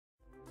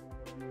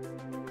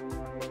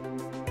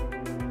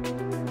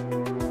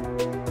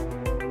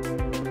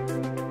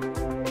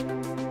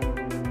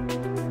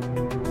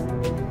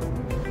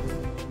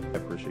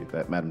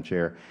that, Madam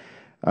Chair.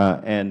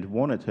 And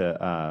wanted to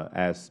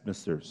ask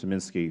Mr.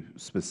 Sieminski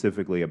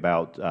specifically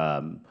about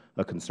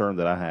a concern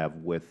that I have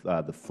with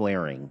the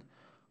flaring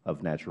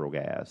of natural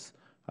gas.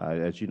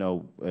 As you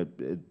know,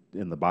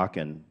 in the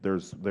Bakken,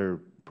 they're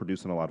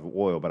producing a lot of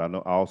oil, but I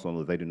also know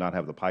that they do not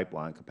have the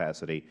pipeline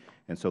capacity,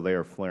 and so they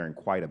are flaring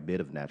quite a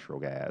bit of natural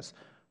gas.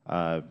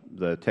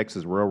 The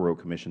Texas Railroad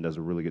Commission does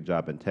a really good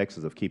job in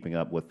Texas of keeping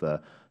up with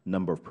the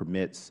number of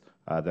permits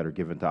that are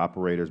given to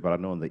operators, but I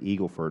know in the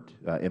Eagle Ford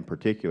in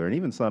particular, and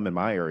even some in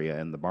my area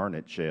in the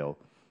Barnett Shale,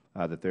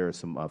 that there is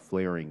some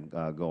flaring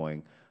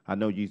going. I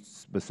know you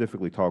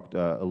specifically talked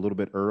a little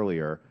bit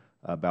earlier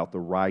about the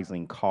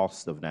rising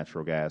cost of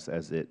natural gas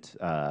as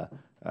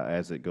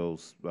it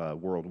goes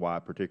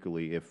worldwide,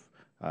 particularly if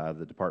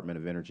the Department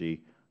of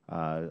Energy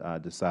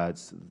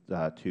decides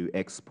to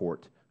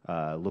export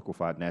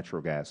liquefied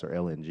natural gas, or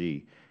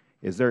LNG.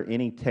 Is there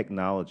any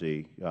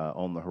technology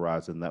on the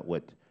horizon that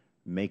would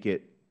make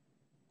it,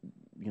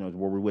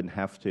 where we wouldn't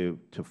have to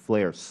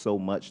flare so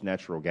much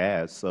natural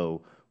gas,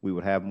 so we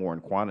would have more in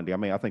quantity? I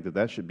mean, I think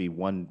that should be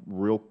one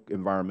real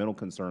environmental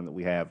concern that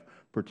we have,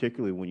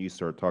 particularly when you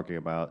start talking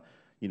about,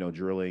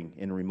 drilling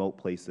in remote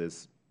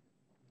places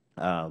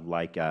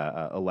like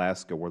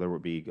Alaska, where there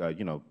would be,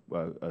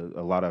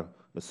 a lot of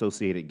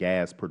associated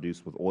gas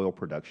produced with oil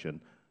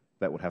production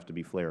that would have to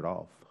be flared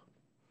off.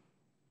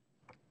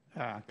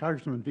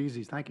 Congressman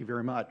Veasey, thank you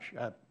very much.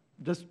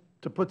 Just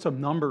to put some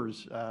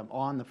numbers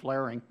on the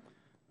flaring,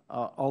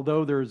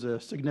 although there's a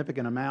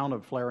significant amount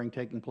of flaring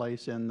taking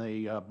place in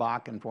the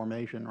Bakken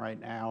Formation right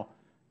now,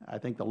 I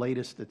think the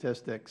latest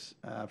statistics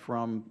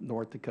from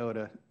North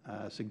Dakota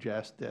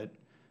suggest that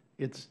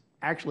it's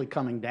actually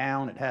coming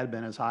down. It had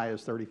been as high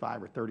as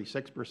 35 or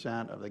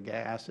 36% of the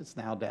gas. It's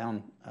now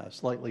down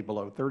slightly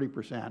below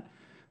 30%.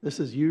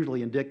 This is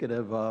usually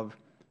indicative of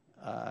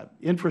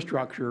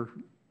infrastructure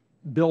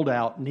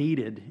build-out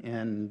needed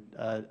in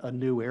a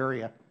new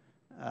area.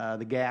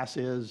 The gas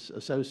is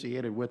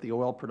associated with the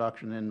oil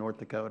production in North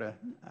Dakota.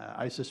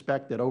 I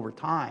suspect that over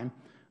time,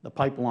 the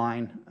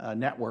pipeline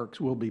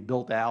networks will be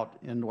built out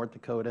in North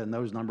Dakota, and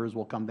those numbers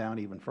will come down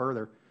even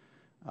further.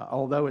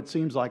 Although it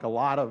seems like a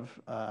lot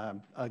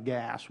of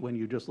gas when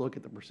you just look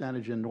at the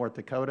percentage in North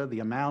Dakota, the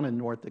amount in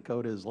North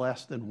Dakota is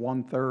less than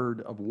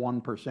 1/3 of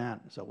 1%,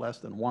 so less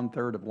than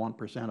 1/3 of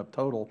 1% of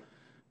total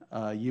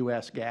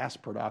U.S. gas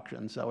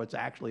production. So it's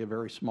actually a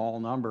very small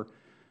number.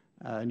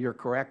 And you're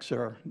correct,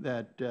 sir,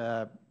 that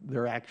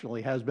there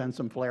actually has been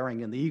some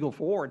flaring in the Eagle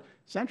Ford,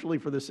 essentially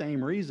for the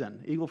same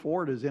reason. Eagle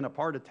Ford is in a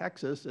part of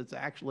Texas. It's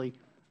actually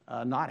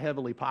not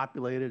heavily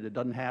populated. It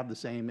doesn't have the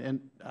same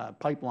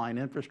pipeline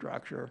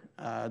infrastructure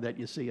that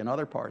you see in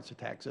other parts of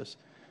Texas.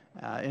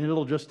 And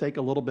it'll just take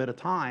a little bit of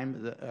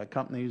time. The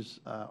companies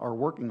are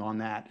working on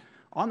that.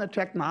 On the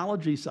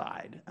technology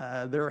side,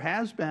 there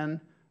has been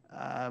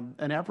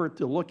an effort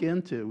to look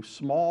into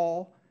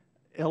small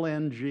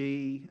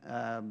LNG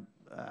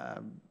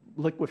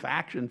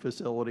liquefaction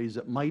facilities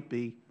that might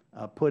be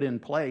put in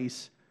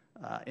place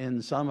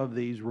in some of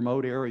these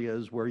remote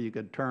areas where you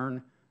could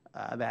turn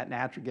that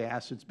natural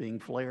gas that's being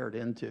flared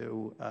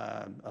into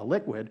a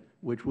liquid,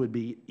 which would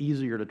be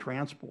easier to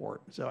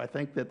transport. So I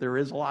think that there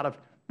is a lot of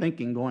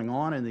thinking going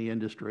on in the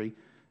industry.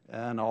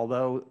 And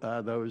although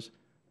those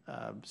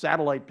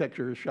satellite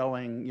pictures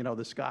showing,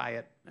 the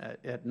sky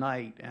at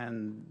night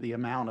and the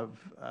amount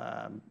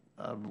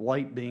of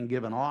light being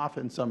given off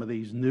in some of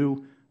these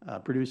new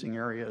producing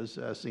areas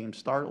seems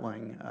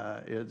startling,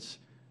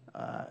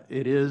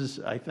 it is,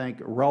 I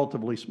think, a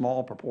relatively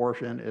small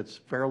proportion. It's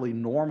fairly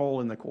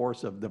normal in the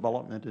course of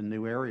development in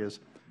new areas.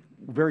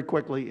 Very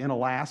quickly, in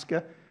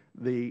Alaska,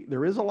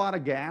 there is a lot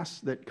of gas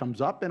that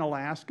comes up in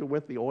Alaska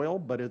with the oil,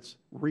 but it's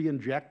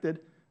re-injected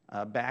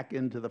back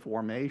into the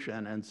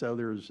formation, and so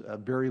there's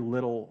very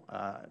little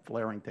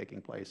flaring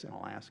taking place in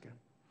Alaska.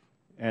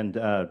 And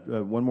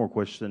one more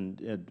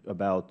question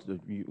about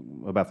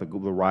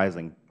the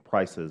rising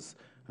prices,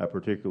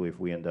 particularly if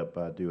we end up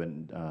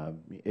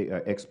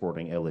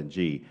exporting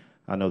LNG.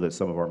 I know that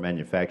some of our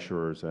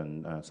manufacturers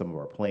and some of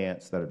our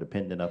plants that are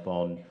dependent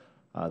upon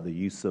the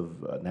use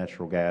of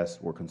natural gas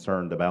were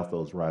concerned about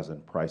those rising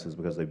prices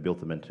because they built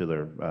them into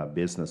their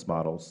business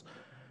models.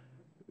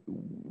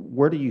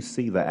 Where do you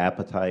see the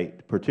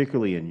appetite,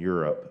 particularly in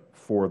Europe,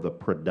 for the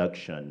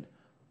production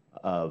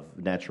of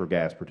natural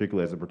gas,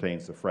 particularly as it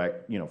pertains to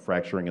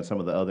fracturing and some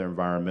of the other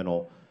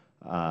environmental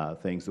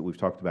things that we've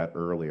talked about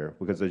earlier?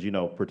 Because as you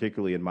know,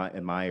 particularly in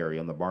my area,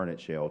 in the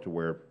Barnett Shale, to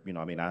where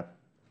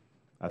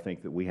I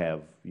think that we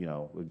have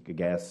a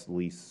gas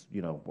lease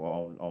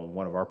on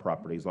one of our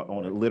properties,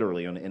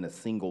 literally in a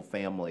single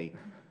family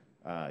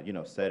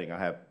setting. I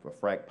have a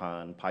frac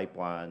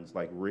pipelines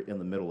like in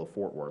the middle of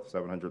Fort Worth,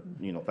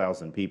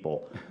 700,000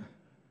 people.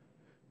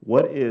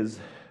 What do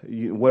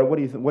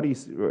you think,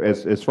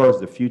 as far as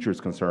the future is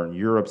concerned,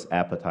 Europe's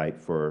appetite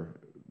for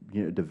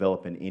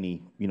developing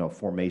any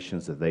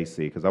formations that they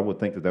see? Because I would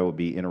think that would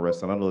be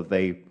interesting. I know that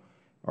they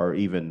are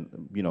even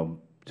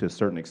to a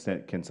certain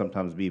extent can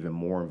sometimes be even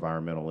more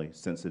environmentally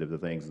sensitive to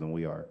things than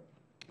we are.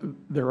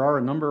 There are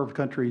a number of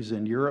countries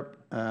in Europe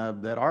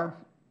that are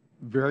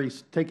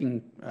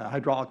taking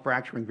hydraulic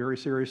fracturing very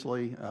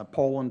seriously.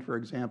 Poland, for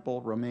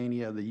example,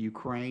 Romania, the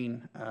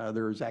Ukraine,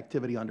 there's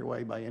activity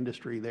underway by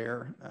industry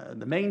there.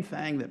 The main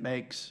thing that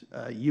makes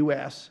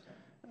U.S.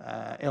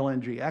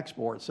 LNG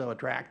exports so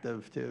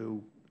attractive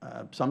to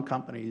some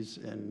companies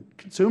and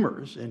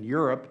consumers in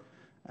Europe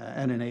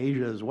and in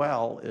Asia as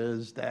well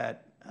is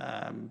that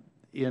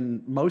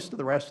in most of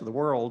the rest of the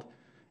world,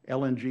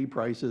 LNG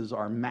prices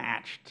are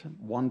matched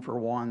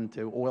 1-for-1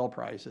 to oil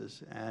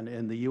prices, and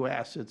in the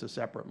U.S. it's a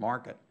separate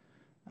market.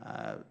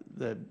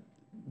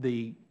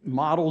 The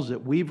models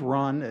that we've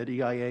run at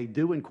EIA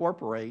do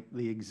incorporate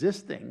the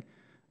existing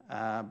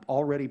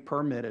already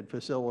permitted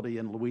facility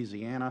in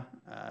Louisiana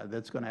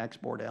that's going to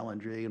export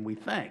LNG, and we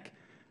think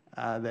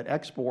that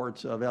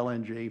exports of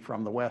LNG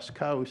from the west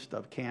coast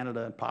of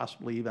Canada and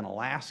possibly even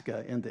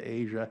Alaska into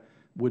Asia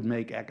would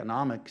make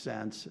economic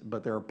sense,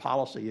 but there are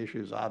policy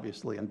issues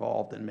obviously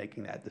involved in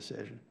making that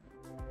decision.